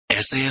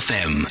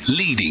SAFM,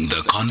 leading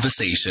the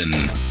conversation.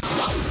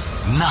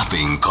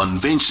 Nothing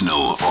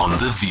conventional on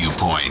The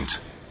Viewpoint.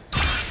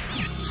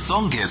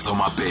 Songezo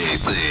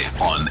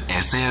Mapete on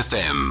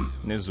SAFM.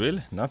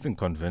 Nizwil, nothing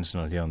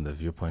conventional here on The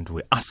Viewpoint.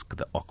 We ask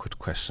the awkward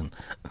question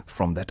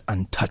from that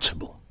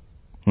untouchable.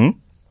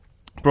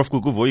 Prof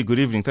Kuku Voyi, good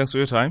evening. Thanks for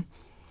your time.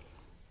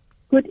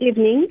 Good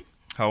evening.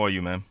 How are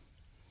you, ma'am?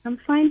 I'm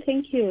fine,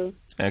 thank you.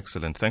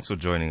 Excellent. Thanks for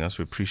joining us.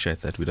 We appreciate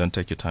that. We don't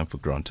take your time for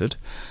granted.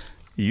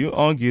 You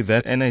argue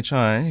that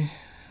NHI,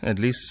 at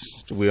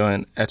least we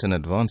are at an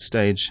advanced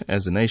stage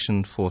as a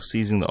nation for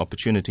seizing the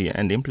opportunity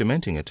and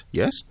implementing it.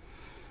 Yes?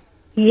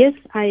 Yes,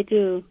 I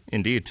do.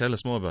 Indeed. Tell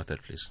us more about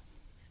that, please.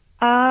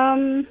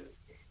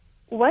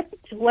 What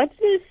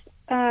this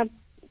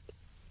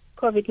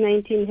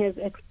COVID-19 has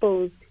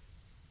exposed,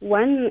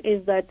 one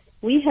is that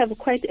we have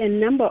quite a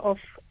number of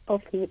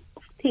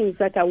things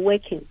that are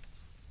working,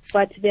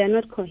 but they are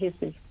not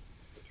cohesive.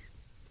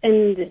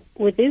 And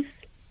with this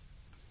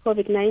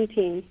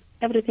COVID-19,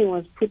 everything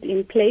was put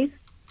in place.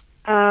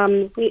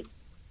 We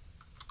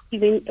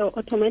even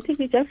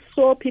automatically just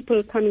saw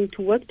people coming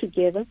to work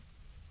together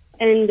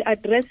and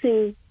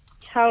addressing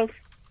health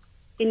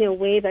in a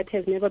way that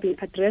has never been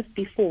addressed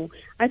before.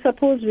 I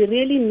suppose we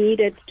really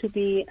needed to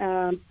be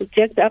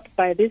jacked up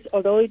by this,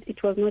 although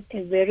it was not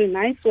a very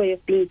nice way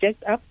of being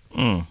jacked up.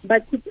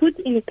 But to put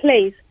in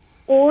place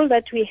all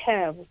that we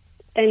have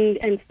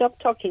and stop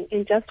talking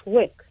and just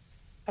work.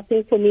 I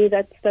think for me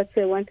that's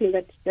one thing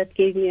that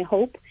gave me a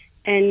hope.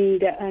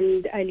 And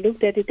I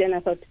looked at it and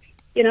I thought,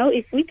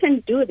 if we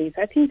can do this,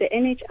 I think the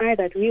NHI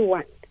that we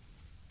want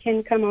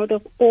can come out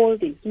of all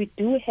this. We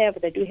do have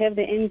that. We have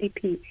the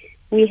NDP.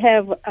 We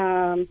have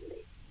the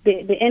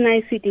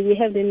NICD. We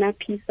have the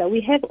NAPISA.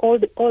 We have all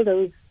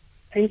those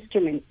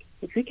instruments.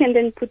 If we can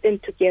then put them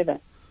together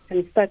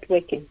and start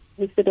working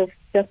instead of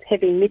just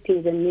having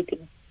meetings and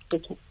meetings.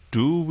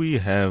 Do we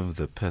have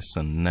the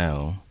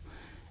personnel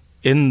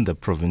in the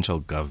provincial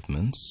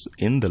governments,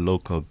 in the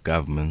local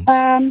governments,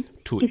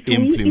 to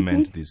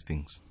implement these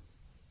things?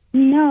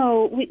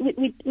 No,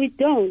 we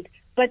don't.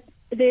 But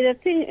the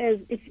thing is,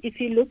 if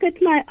you look at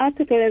my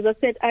article, as I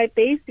said, I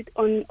based it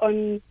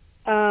on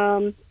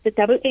the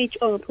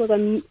WHO, because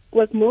I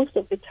work most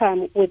of the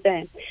time with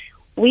them.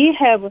 We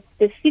have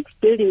the 6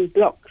 building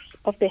blocks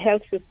of the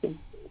health system.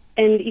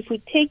 And if we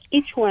take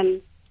each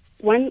one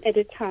at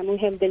a time, we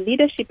have the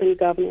leadership and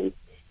governance,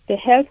 the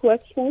health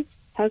workforce,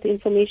 health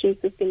information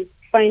systems,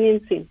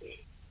 financing,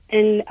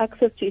 and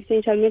access to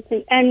essential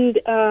medicine, and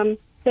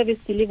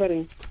service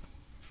delivery.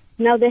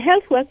 Now, the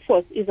health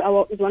workforce is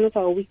one of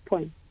our weak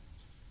points.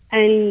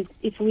 And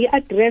if we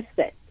address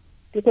that,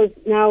 because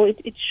now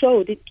it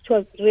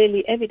was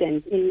really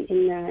evident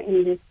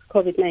in this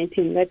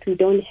COVID-19 that we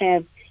don't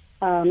have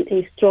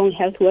a strong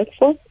health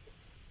workforce.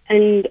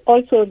 And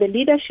also the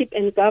leadership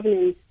and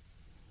governance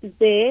is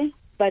there,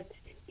 but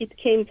it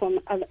came from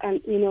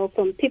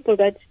from people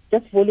that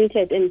just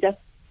volunteered and just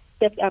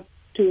stepped up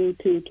to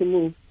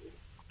move.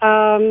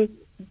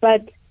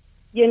 But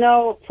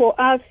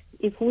for us,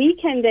 if we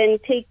can then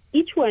take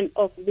each one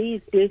of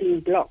these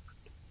building blocks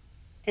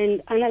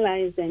and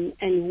analyze them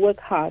and work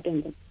hard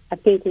on them, I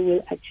think we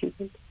will achieve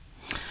it.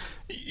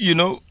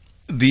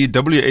 The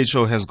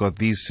WHO has got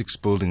these 6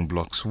 building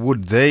blocks.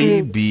 Would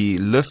they be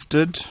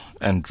lifted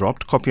and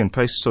dropped, copy and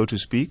paste, so to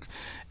speak,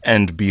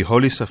 and be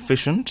wholly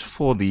sufficient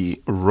for the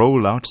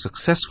rollout,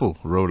 successful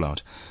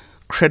rollout,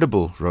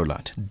 credible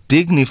rollout,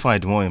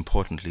 dignified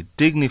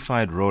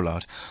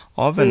rollout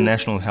of a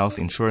national health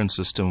insurance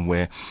system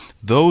where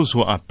those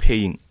who are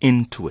paying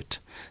into it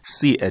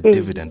see a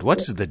dividend?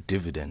 What is the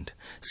dividend?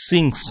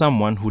 Seeing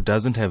someone who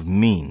doesn't have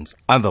means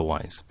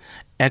otherwise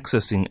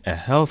accessing a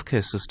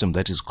healthcare system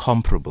that is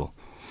comparable,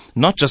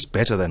 not just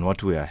better than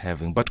what we are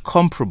having, but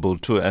comparable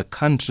to a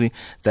country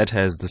that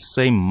has the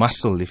same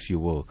muscle, if you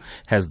will,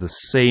 has the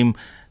same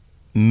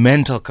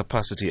mental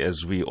capacity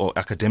as we, or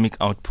academic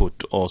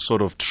output, or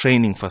sort of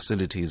training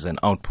facilities and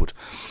output,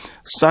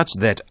 such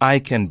that I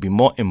can be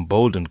more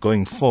emboldened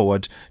going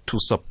forward to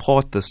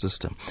support the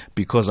system,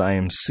 because I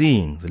am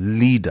seeing the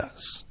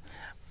leaders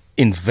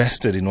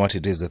invested in what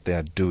it is that they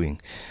are doing.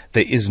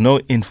 There is no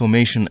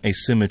information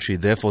asymmetry,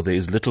 therefore there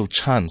is little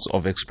chance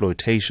of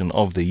exploitation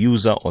of the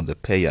user or the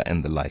payer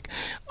and the like.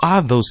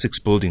 Are those 6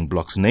 building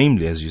blocks,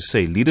 namely, as you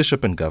say,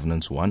 leadership and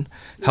governance 1,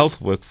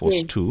 health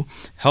workforce 2,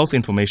 health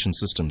information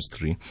systems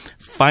 3,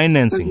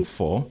 financing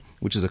 4,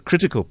 which is a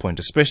critical point,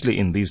 especially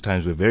in these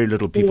times where very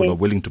little people are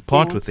willing to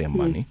part with their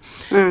money,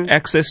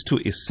 access to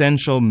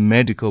essential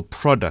medical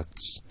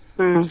products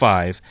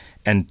 5,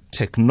 and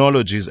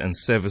technologies and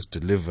service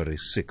delivery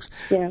 6.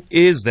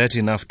 Is that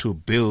enough to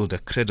build a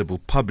credible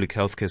public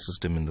healthcare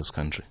system in this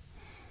country?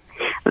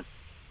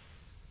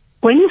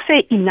 When you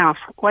say enough,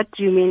 what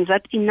do you mean?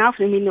 That enough,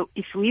 I mean,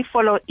 if we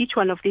follow each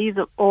one of these,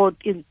 or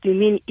do you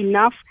mean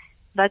enough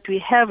that we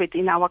have it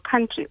in our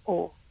country,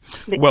 or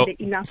the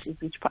enough is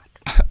which part?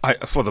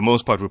 For the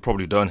most part, we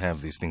probably don't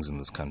have these things in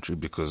this country,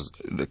 because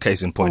the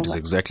case in point is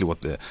exactly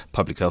what the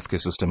public healthcare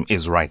system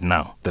is right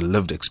now, the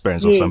lived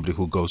experience of somebody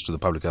who goes to the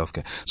public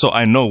healthcare. So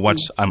I know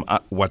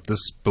what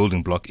this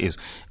building block is.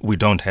 We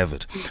don't have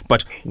it.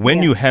 But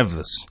when you have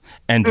this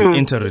and you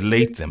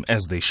interrelate them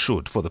as they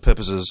should for the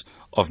purposes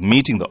of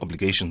meeting the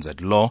obligations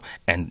at law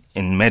and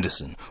in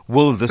medicine,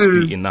 will this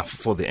be enough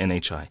for the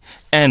NHI?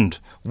 And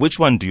which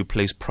one do you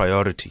place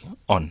priority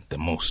on the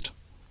most?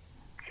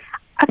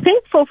 I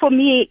think for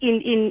me,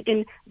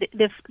 in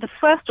the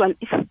first one,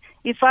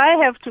 if I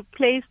have to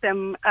place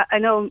them, I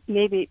know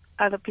maybe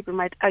other people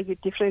might argue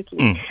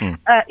differently,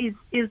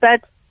 is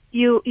that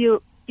you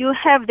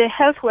have the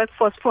health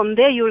workforce. From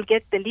there, you will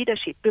get the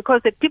leadership,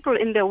 because the people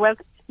in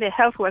the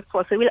health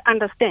workforce, they will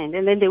understand,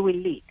 and then they will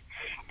lead.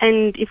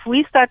 And if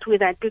we start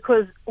with that,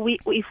 because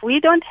if we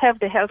don't have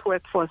the health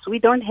workforce, we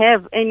don't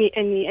have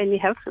any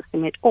health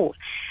system at all.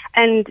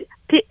 And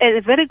a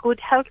very good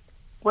health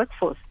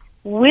workforce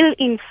will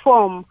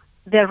inform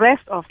the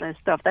rest of the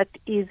stuff. That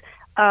is,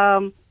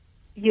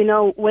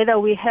 whether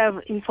we have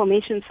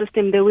information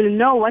system, they will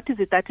know what is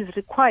it that is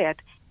required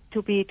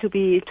to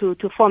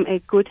form a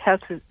good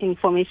health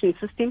information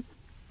system.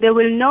 They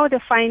will know the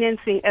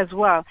financing as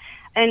well.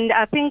 And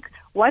I think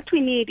what we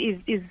need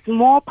is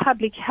more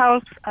public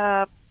health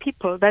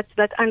people that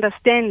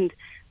understand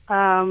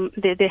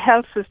the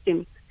health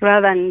system,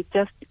 rather than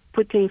just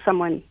putting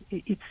someone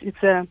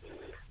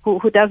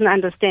who doesn't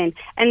understand.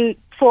 And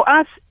for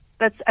us,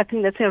 I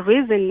think that's a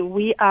reason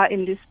we are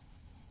in this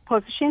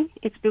position.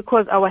 It's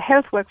because our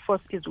health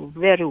workforce is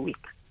very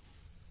weak.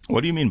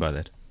 What do you mean by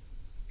that?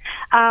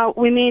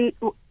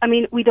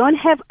 We don't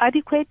have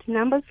adequate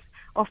numbers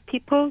of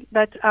people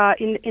that are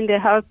in the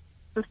health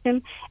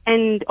system,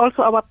 and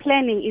also our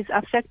planning is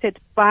affected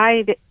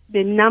by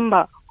the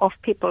number of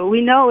people.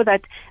 We know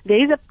that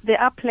there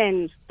are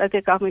plans that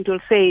the government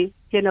will say,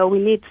 we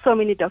need so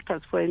many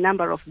doctors for a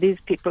number of these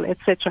people,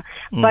 etc.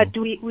 But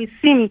we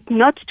seem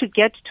not to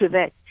get to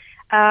that.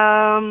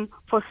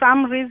 For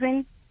some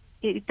reason,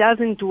 it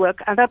doesn't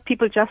work. Other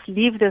people just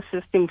leave the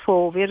system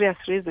for various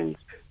reasons.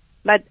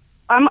 But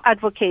I'm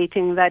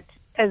advocating that,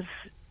 as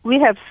we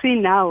have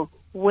seen now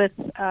with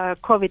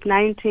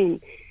COVID-19,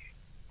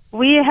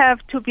 we have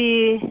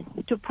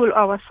to pull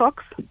our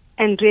socks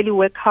and really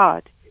work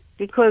hard,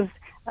 because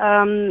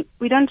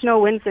we don't know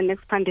when's the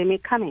next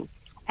pandemic coming,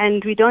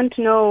 and we don't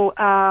know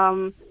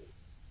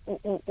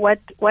what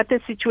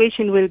the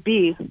situation will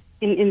be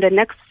in the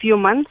next few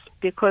months,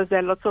 because there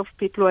are lots of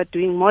people who are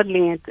doing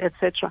modeling,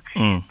 etc.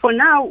 For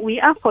now,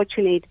 we are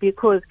fortunate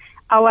because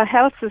our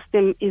health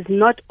system is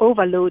not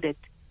overloaded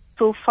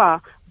so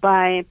far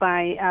by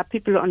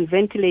people on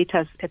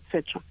ventilators,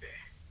 etc.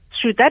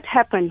 Should that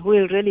happen,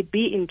 we'll really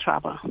be in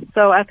trouble.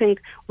 So I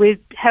think we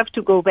have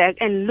to go back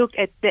and look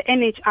at the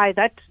NHI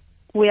that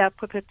we are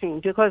protecting,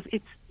 because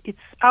it's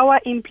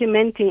our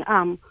implementing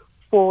arm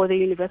for the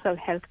universal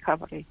health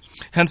coverage.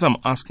 Hence, I'm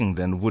asking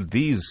then, would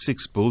these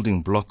 6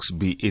 building blocks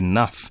be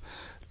enough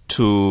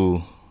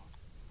to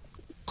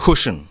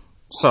cushion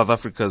South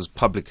Africa's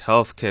public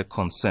health care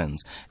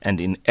concerns and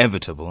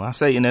inevitable, I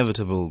say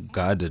inevitable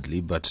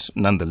guardedly, but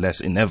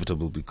nonetheless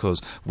inevitable, because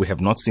we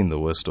have not seen the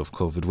worst of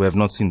COVID. We have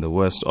not seen the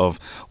worst of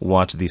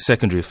what the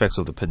secondary effects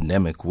of the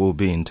pandemic will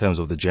be in terms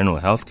of the general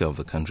health care of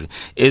the country.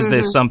 Is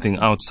there something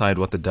outside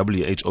what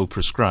the WHO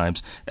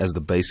prescribes as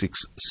the basic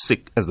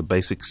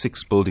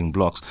 6 building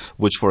blocks,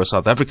 which for a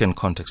South African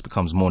context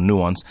becomes more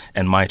nuanced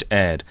and might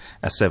add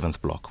a 7th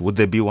block? Would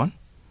there be one?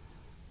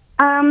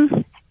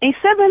 A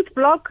 7th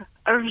block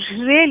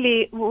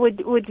really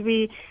would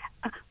be,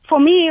 for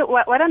me,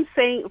 what I'm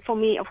saying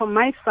from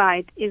my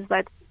side is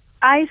that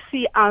I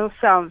see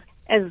ourselves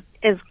as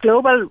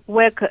global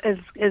workers,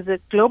 as a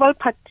global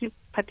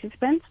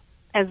participants,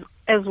 as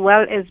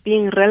well as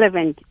being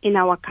relevant in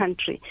our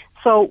country.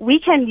 So we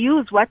can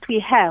use what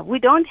we have. We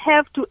don't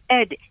have to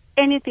add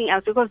anything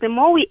else, because the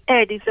more we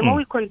add is the more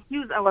we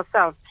confuse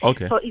ourselves.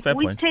 Okay, so if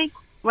we take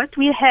what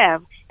we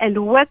have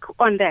and work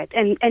on that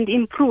and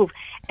improve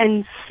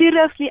and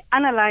seriously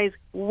analyze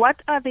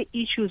what are the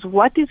issues,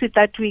 what is it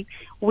that we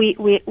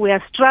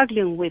are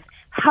struggling with,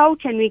 how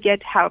can we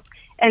get help?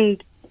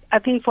 And I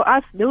think for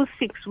us, those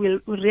 6 will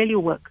really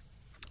work.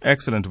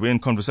 Excellent. We're in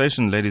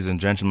conversation, ladies and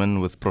gentlemen,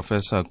 with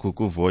Professor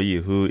Kuku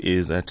Voyi, who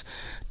is at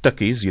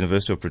Tukkies,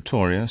 University of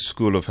Pretoria,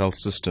 School of Health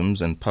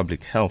Systems and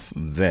Public Health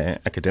there,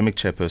 academic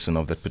chairperson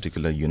of that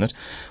particular unit.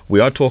 We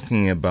are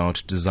talking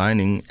about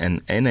designing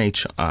an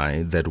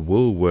NHI that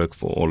will work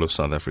for all of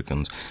South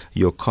Africans.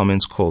 Your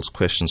comments, calls,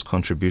 questions,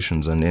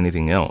 contributions, and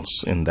anything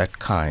else in that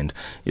kind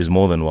is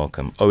more than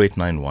welcome.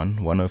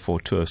 0891 104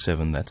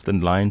 207, that's the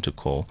line to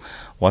call.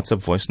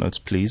 WhatsApp voice notes,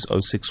 please,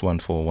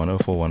 0614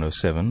 104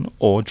 107,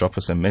 or drop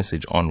us a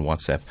message on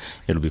WhatsApp.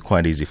 It'll be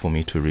quite easy for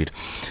me to read.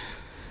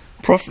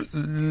 Prof,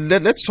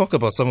 let's talk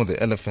about some of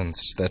the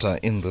elephants that are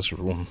in this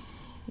room.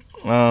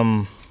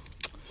 South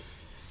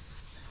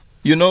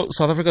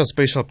Africa's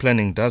spatial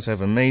planning does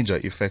have a major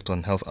effect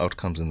on health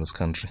outcomes in this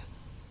country.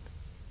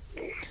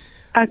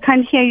 I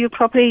can't hear you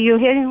properly. You're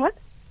hearing what?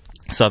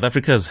 South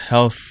Africa's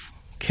health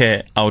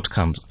healthcare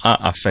outcomes are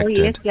affected.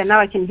 Oh, yes. Yeah, now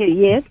I can hear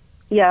you. Yes.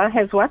 Yeah,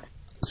 has what?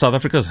 South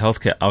Africa's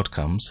healthcare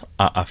outcomes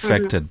are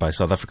affected by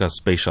South Africa's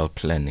spatial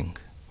planning.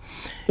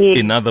 Yes.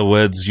 In other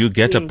words, you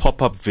get a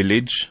pop-up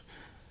village,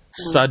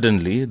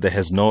 suddenly it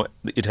has no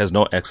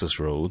access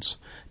roads,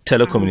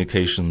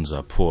 telecommunications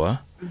are poor,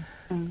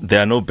 there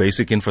are no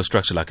basic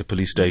infrastructure like a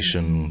police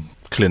station,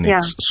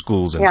 clinics,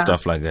 schools and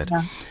stuff like that.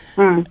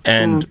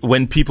 And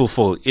when people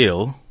fall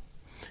ill,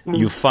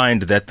 you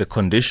find that the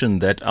condition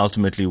that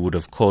ultimately would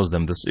have caused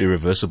them this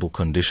irreversible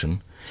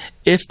condition,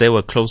 if they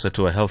were closer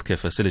to a healthcare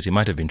facility,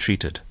 might have been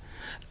treated.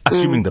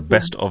 Assuming the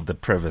best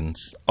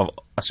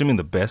assuming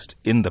the best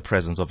in the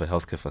presence of a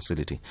healthcare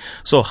facility.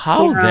 So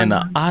how then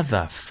are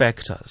other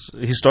factors,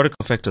 historical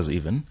factors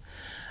even,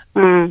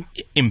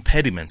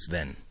 impediments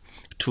then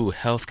to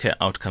healthcare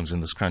outcomes in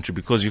this country?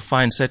 Because you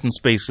find certain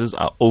spaces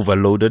are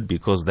overloaded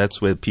because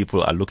that's where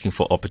people are looking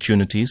for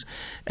opportunities,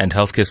 and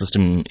healthcare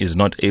system is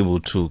not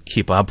able to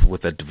keep up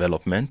with the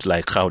development.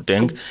 Like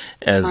Gauteng,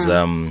 as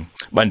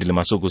Bandile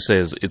Masuku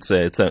says,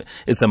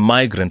 it's a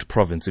migrant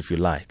province, if you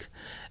like.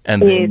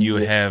 And then you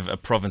have a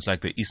province like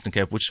the Eastern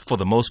Cape, which for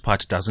the most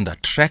part doesn't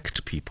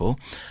attract people,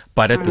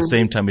 but at the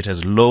same time it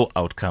has low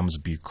outcomes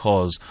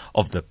because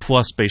of the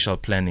poor spatial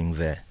planning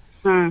there.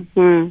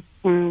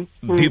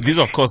 These,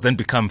 of course, then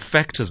become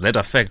factors that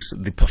affect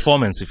the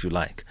performance, if you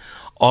like,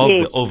 of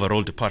the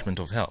overall Department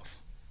of Health.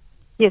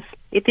 Yes,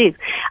 it is.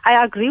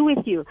 I agree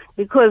with you,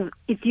 because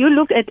if you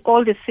look at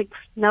all the six,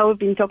 now we've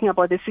been talking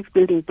about the 6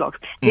 building blocks,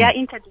 they are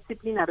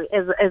interdisciplinary,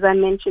 as I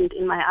mentioned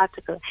in my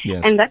article.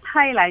 Yes. And that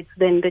highlights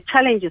then the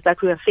challenges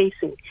that we are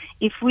facing.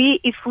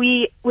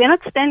 We're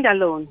not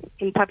standalone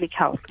in public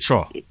health.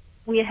 Sure.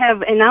 We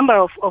have a number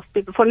of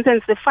people. For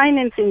instance, the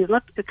financing is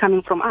not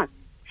coming from us.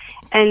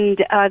 And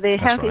the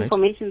health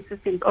information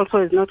systems also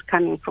is not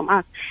coming from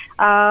us.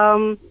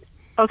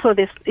 Also,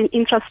 there's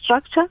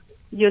infrastructure.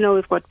 You know,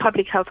 we've got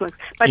public health works.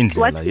 But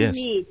what we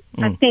need,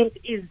 I think,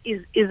 is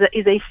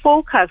a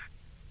focused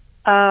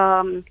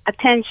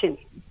attention.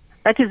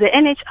 That is the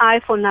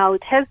NHI for now.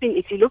 It has been,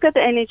 if you look at the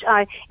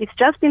NHI, it's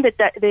just been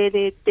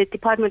the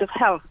Department of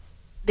Health,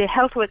 the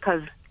health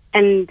workers,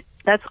 and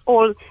that's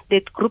all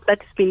that group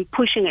that's been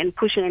pushing and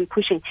pushing and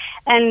pushing.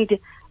 And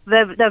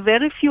there are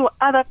very few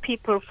other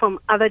people from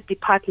other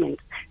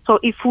departments. So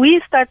if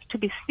we start to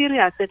be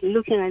serious at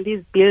looking at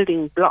these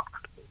building blocks,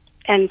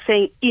 and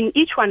saying in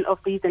each one of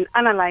these and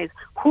analyze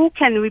who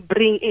can we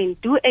bring in,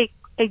 do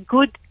a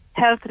good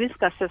health risk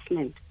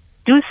assessment,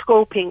 do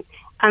scoping,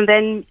 and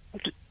then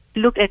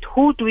look at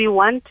who do we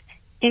want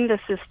in the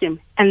system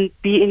and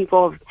be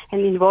involved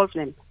and involve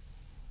them.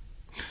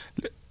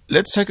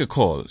 Let's take a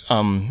call.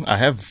 I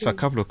have a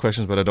couple of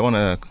questions, but I don't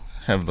want to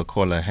have the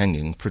caller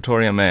hanging.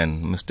 Pretoria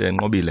man, Mr.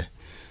 Ngobile,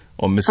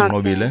 or Miss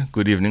Ngobile.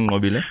 Good evening,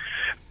 Ngobile.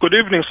 Good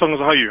evening, Songs.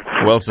 How are you?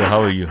 Well, sir,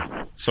 how are you?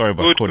 Sorry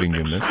about calling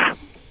you, miss.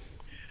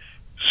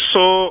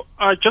 So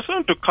I just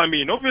want to come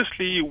in.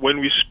 Obviously, when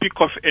we speak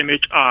of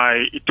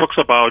NHI, it talks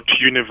about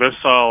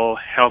universal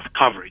health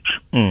coverage.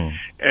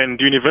 And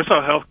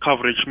universal health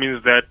coverage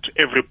means that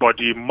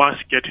everybody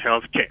must get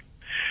health care.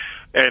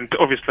 And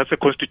obviously, that's a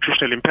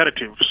constitutional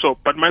imperative. So,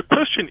 but my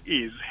question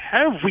is,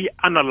 have we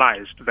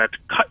analyzed that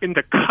in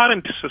the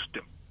current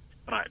system,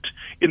 right,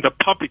 in the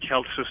public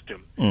health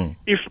system,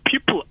 if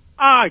people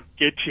are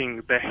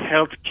getting the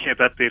health care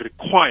that they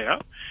require,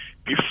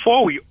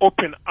 before we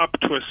open up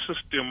to a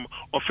system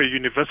of a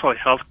universal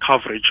health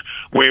coverage,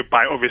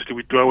 whereby obviously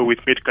we do away with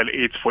medical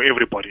aids for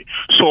everybody.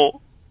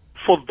 So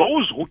for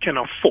those who can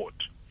afford,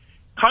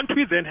 can't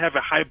we then have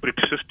a hybrid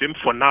system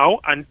for now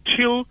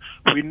until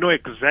we know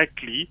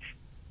exactly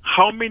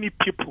how many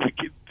people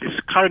this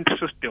current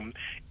system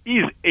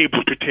is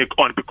able to take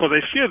on? Because I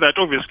fear that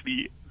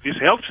obviously this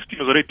health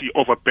system is already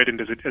overburdened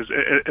as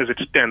it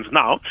stands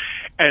now,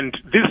 and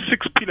these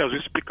 6 pillars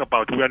we speak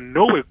about, we are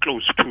nowhere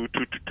close to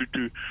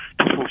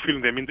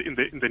fulfilling them in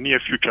the near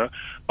future.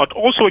 But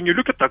also, when you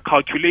look at the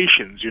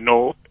calculations,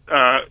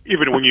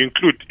 even when you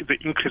include the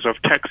increase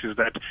of taxes,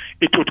 that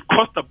it would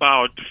cost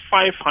about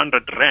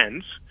 500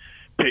 rands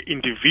per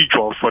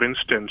individual, for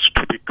instance,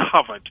 to be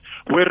covered,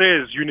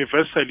 whereas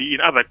universally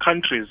in other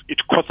countries it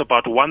costs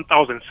about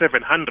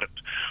 1,700.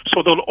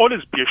 So there will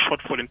always be a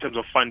shortfall in terms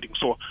of funding.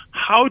 So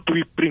how do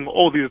we bring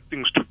all these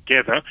things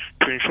together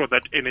to ensure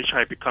that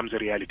NHI becomes a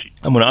reality?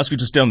 I'm going to ask you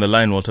to stay on the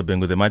line, Walter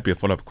Bengu. There might be a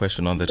follow-up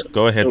question on that.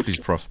 Go ahead, please,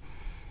 Prof.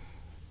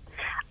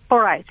 All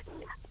right.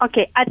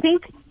 Okay, I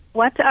think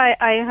what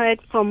I heard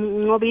from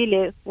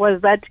Ngobile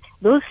was that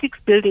those 6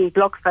 building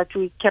blocks that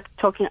we kept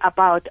talking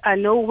about are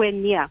nowhere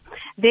near.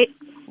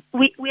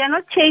 We are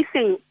not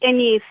chasing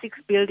any 6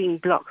 building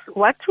blocks.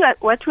 What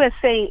we are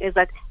saying is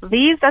that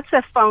that's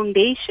a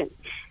foundation.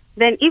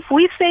 Then if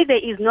we say there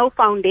is no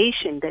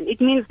foundation, then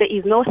it means there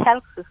is no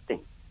health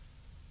system.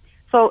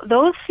 So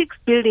those 6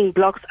 building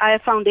blocks are a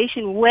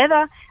foundation,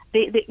 whether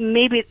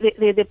maybe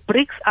the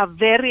bricks are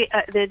very,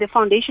 the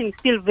foundation is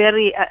still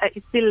very,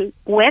 it's still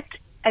wet,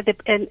 and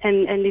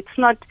it's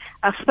not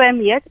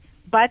firm yet,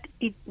 but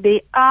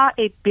they are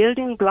a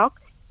building block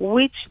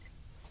which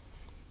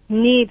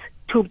needs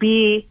to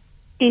be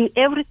in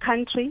every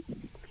country,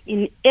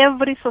 in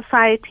every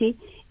society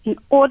in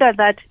order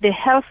that the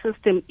health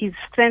system is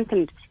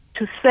strengthened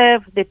to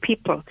serve the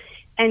people.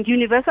 And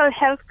universal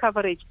health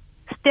coverage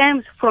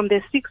stems from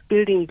the 6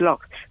 building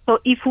blocks. So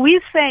if we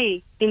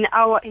say in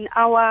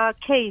our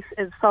case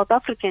as South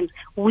Africans,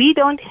 we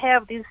don't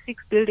have these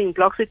 6 building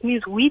blocks, it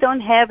means we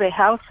don't have a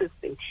health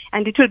system,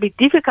 and it will be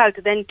difficult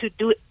then to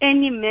do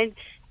any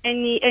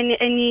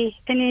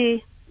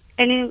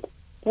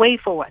way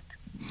forward.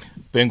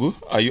 Bengu,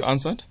 are you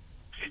answered?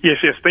 Yes.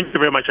 Thank you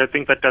very much. I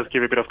think that does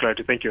give a bit of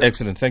clarity. Thank you.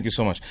 Excellent. Thank you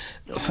so much.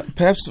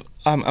 Perhaps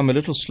I'm a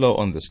little slow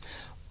on this.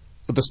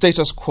 The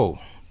status quo,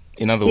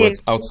 in other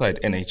words, outside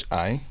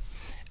NHI,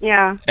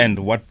 and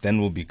what then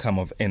will become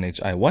of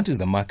NHI. What is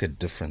the market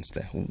difference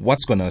there?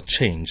 What's going to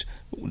change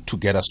to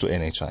get us to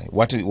NHI?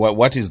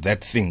 What is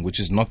that thing which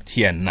is not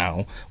here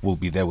now will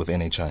be there with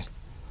NHI?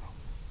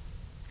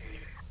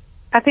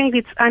 I think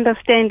it's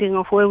understanding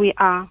of where we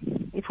are.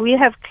 If we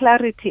have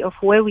clarity of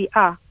where we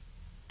are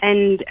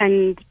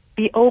and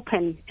be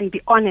open and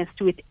be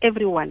honest with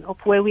everyone of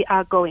where we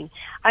are going.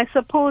 I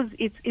suppose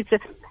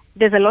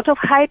there's a lot of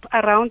hype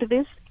around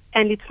this,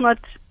 and it's not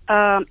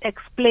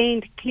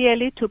explained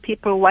clearly to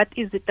people what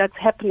is it that's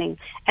happening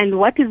and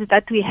what is it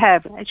that we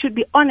have. I should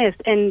be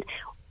honest, and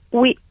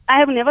I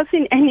have never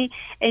seen any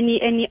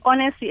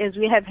honesty as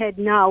we have had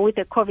now with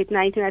the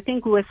COVID-19. I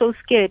think we were so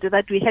scared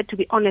that we had to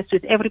be honest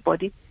with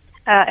everybody,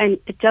 and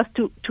just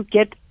to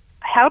get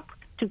help,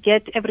 to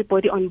get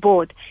everybody on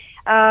board.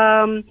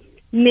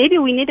 Maybe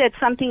we needed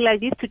something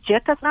like this to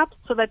jet us up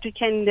so that we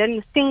can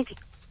then think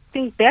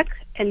back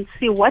and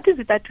see what is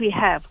it that we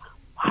have.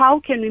 How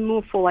can we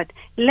move forward?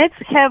 Let's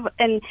have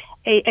a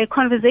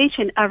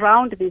conversation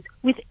around this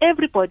with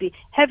everybody,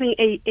 having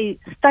a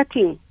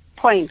starting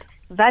point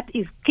that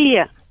is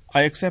clear.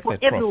 I accept for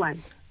that, Prof.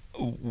 everyone.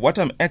 What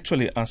I'm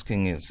actually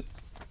asking is,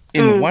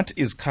 in what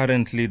is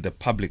currently the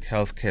public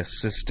healthcare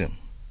system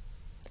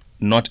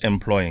not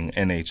employing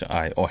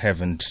NHI or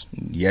haven't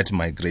yet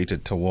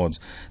migrated towards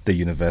the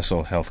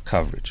universal health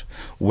coverage?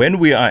 When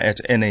we are at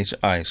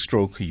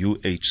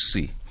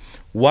NHI/UHC,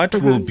 what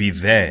will be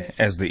there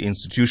as the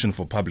institution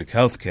for public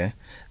healthcare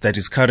that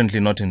is currently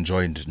not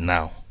enjoyed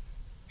now?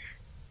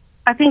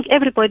 I think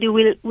everybody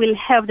will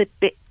have the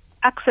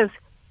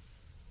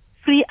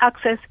free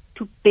access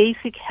to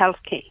basic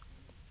health care.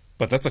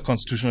 But that's a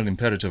constitutional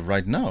imperative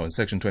right now in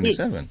Section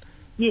 27.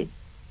 Yes.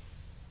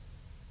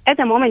 At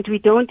the moment, we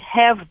don't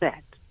have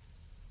that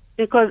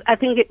because I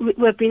think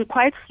we've been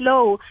quite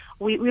slow.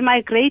 We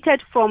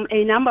migrated from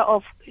a number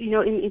of,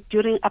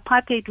 during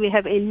apartheid, we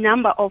have a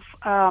number of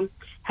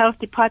health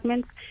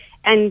departments,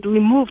 and we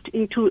moved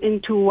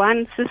into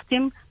one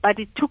system, but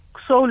it took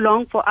so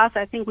long for us.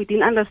 I think we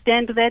didn't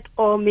understand that,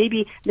 or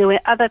maybe there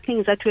were other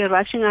things that were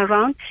rushing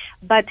around.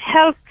 But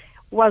health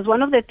was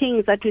one of the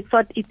things that we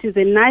thought it is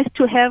a nice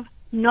to have,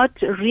 not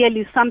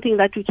really something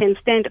that we can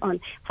stand on.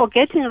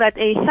 Forgetting that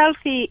a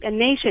healthy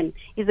nation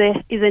is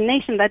a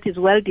nation that is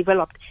well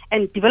developed,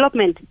 and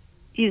development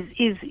is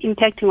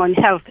impacting on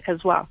health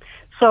as well.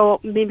 So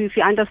maybe if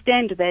you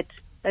understand that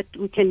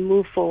we can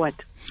move forward.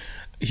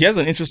 Here's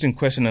an interesting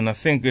question, and I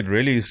think it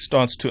really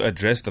starts to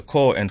address the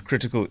core and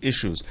critical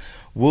issues.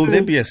 Will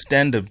there be a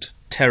standard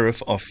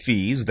tariff of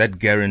fees that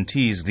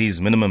guarantees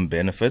these minimum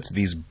benefits,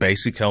 these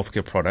basic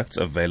healthcare products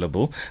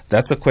available?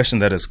 That's a question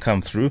that has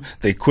come through,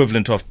 the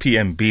equivalent of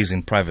PMBs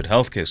in private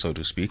healthcare, so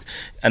to speak.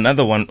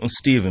 Another one,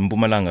 Steve in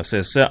Mpumalanga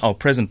says, "Sir, our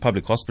present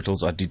public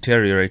hospitals are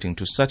deteriorating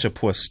to such a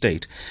poor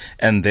state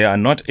and they are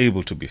not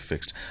able to be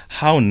fixed.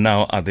 How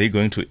now are they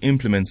going to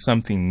implement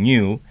something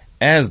new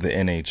as the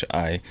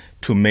NHI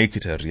to make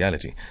it a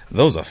reality?"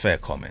 Those are fair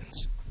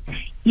comments.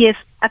 Yes,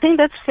 I think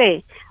that's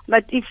fair.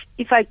 But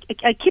if I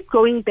keep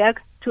going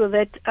back to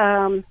that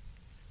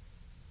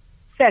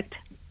fact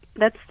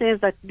that says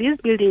that these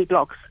building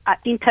blocks are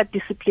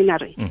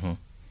interdisciplinary,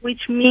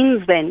 which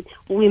means then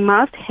we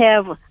must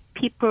have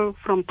people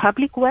from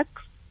public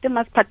works. They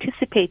must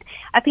participate.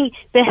 I think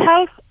the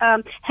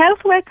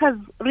health workers,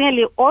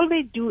 really all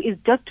they do is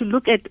just to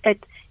look at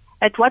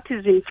what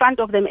is in front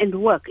of them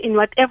and work in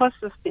whatever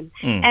system.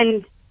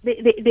 And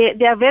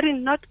they are very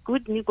not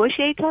good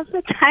negotiators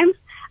at times.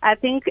 I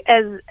think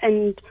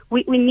and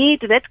we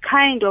need that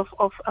kind of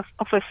a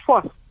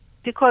force,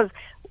 because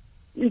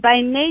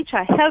by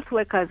nature health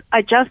workers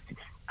are just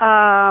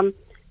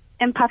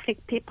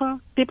empathic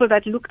people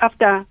that look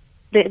after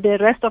the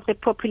rest of the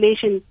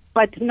population,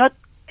 but not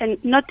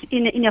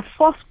in a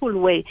forceful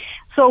way.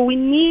 So we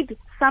need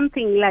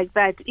something like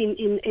that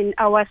in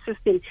our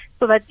system,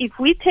 so that if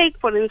we take,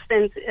 for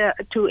instance,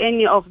 to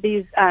any of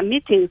these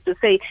meetings to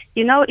say,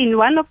 in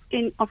one of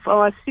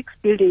our 6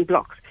 building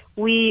blocks,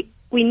 we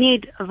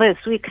need this.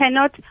 We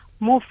cannot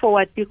move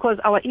forward because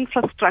our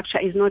infrastructure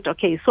is not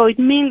okay. So it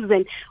means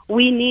then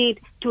we need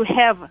to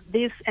have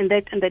this and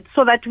that,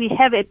 so that we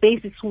have a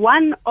basis.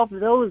 One of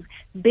those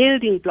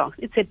building blocks,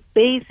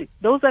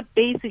 those are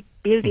basic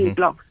building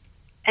blocks.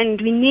 And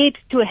we need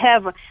to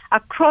have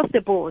across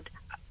the board,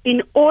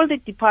 in all the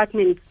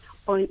departments,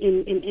 or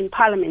in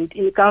parliament,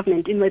 in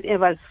government, in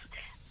whatever,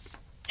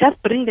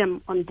 just bring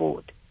them on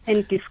board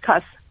and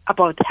discuss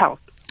about health.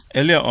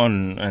 Earlier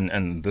on,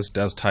 and this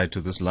does tie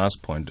to this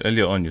last point,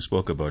 earlier on you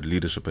spoke about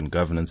leadership and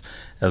governance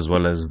as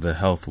well as the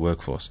health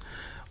workforce.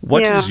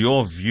 What is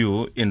your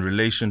view in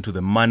relation to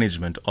the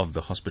management of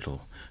the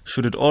hospital?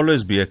 Should it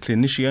always be a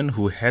clinician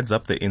who heads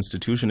up the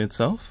institution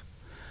itself?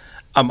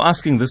 I'm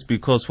asking this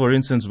because, for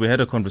instance, we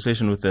had a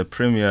conversation with the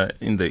Premier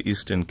in the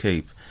Eastern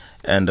Cape,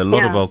 and a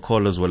lot of our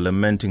callers were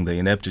lamenting the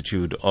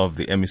ineptitude of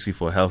the MEC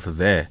for Health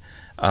there,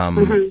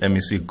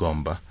 MEC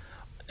Gomba.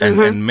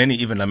 And many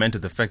even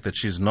lamented the fact that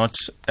she's not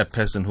a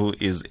person who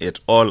is at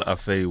all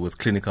affair with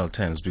clinical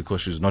terms because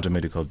she's not a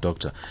medical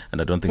doctor,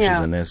 and I don't think she's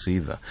a nurse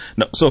either.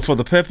 Now, so for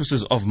the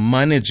purposes of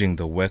managing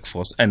the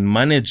workforce and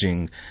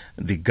managing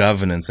the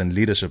governance and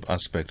leadership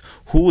aspect,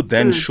 who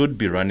then should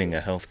be running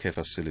a healthcare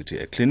facility?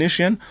 A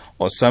clinician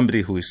or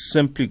somebody who is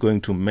simply going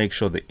to make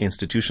sure the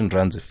institution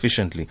runs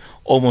efficiently,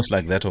 almost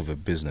like that of a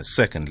business?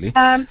 Secondly,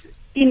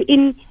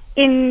 in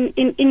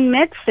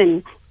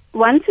medicine,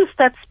 once you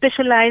start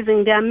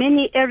specializing, there are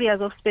many areas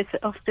of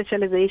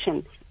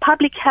specialization.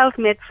 Public health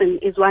medicine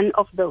is one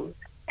of those,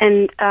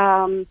 and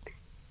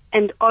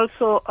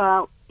also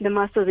the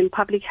masters in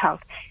public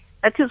health.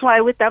 That is why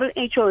with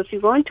WHO, if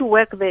you're going to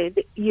work there,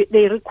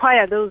 they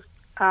require those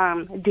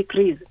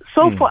degrees.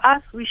 So for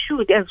us, we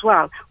should as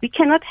well. We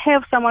cannot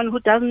have someone who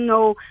doesn't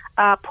know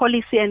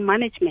policy and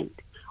management,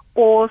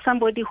 or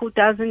somebody who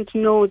doesn't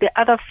know the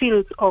other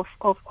fields of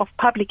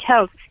public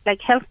health, like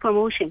health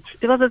promotion.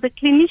 Because as a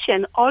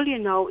clinician, all you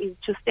know is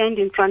to stand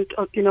in front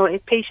of, a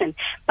patient.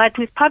 But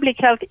with public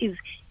health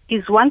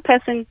is one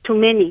person to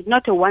many,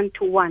 not a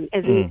one-to-one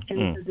as in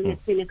a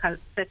clinical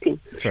setting.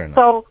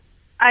 So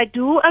I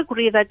do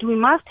agree that we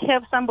must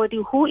have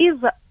somebody who is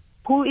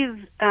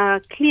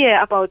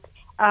clear about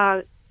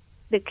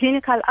the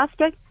clinical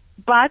aspect,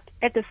 but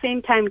at the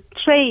same time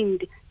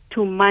trained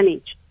to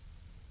manage.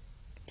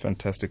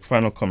 Fantastic.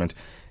 Final comment.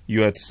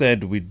 You had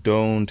said we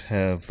don't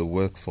have the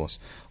workforce.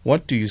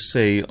 What do you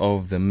say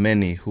of the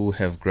many who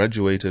have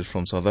graduated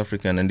from South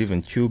African and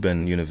even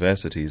Cuban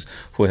universities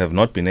who have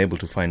not been able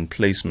to find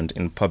placement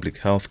in public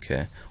health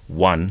care?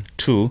 One.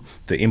 Two,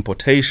 the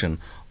importation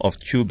of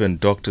Cuban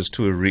doctors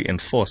to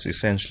reinforce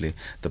essentially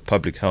the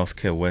public health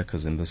care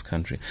workers in this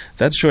country.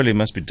 That surely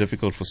must be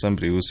difficult for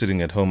somebody who's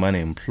sitting at home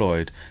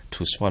unemployed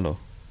to swallow.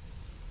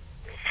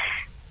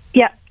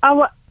 Yeah,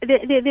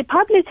 the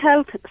public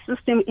health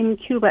system in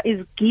Cuba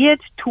is geared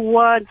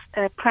towards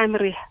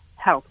primary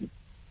health,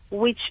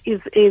 which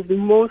is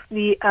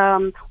mostly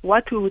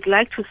what we would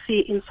like to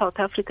see in South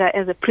Africa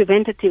as a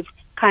preventative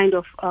kind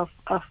of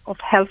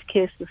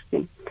healthcare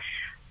system.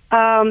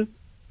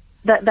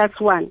 That's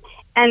one.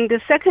 And the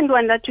second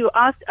one that you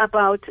asked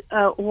about,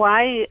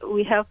 why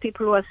we have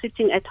people who are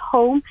sitting at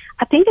home,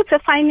 I think it's a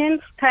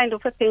finance kind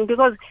of a thing,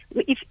 because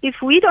if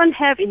we don't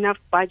have enough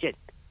budget,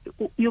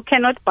 you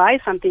cannot buy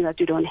something that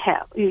you don't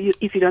have,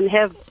 if you don't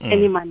have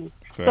any money.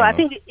 So enough. I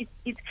think it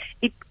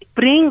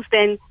brings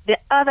then the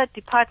other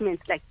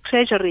departments like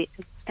Treasury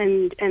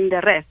and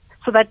the rest,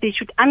 so that they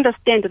should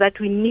understand that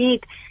we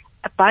need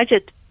a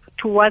budget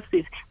towards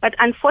this. But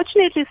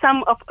unfortunately,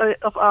 some of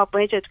our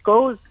budget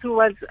goes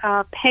towards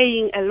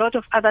paying a lot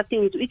of other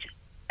things which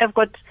have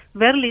got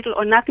very little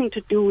or nothing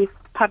to do with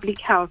public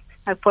health,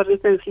 like for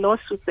instance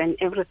lawsuits and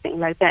everything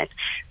like that.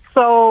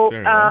 So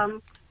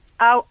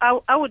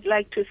I would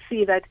like to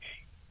see that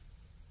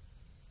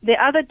the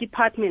other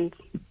departments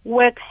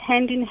work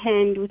hand in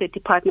hand with the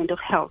Department of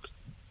Health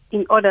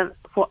in order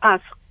for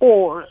us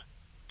all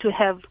to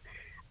have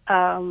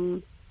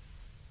a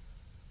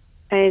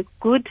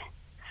good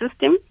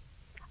system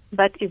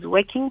that is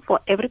working for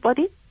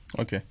everybody.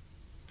 Okay.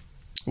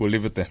 We'll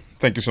leave it there.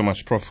 Thank you so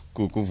much, Prof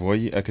Kuku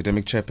Voyi,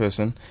 Academic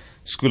Chairperson,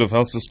 School of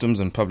Health Systems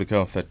and Public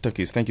Health at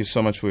Tukkies. Thank you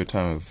so much for your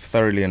time.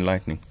 Thoroughly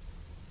enlightening.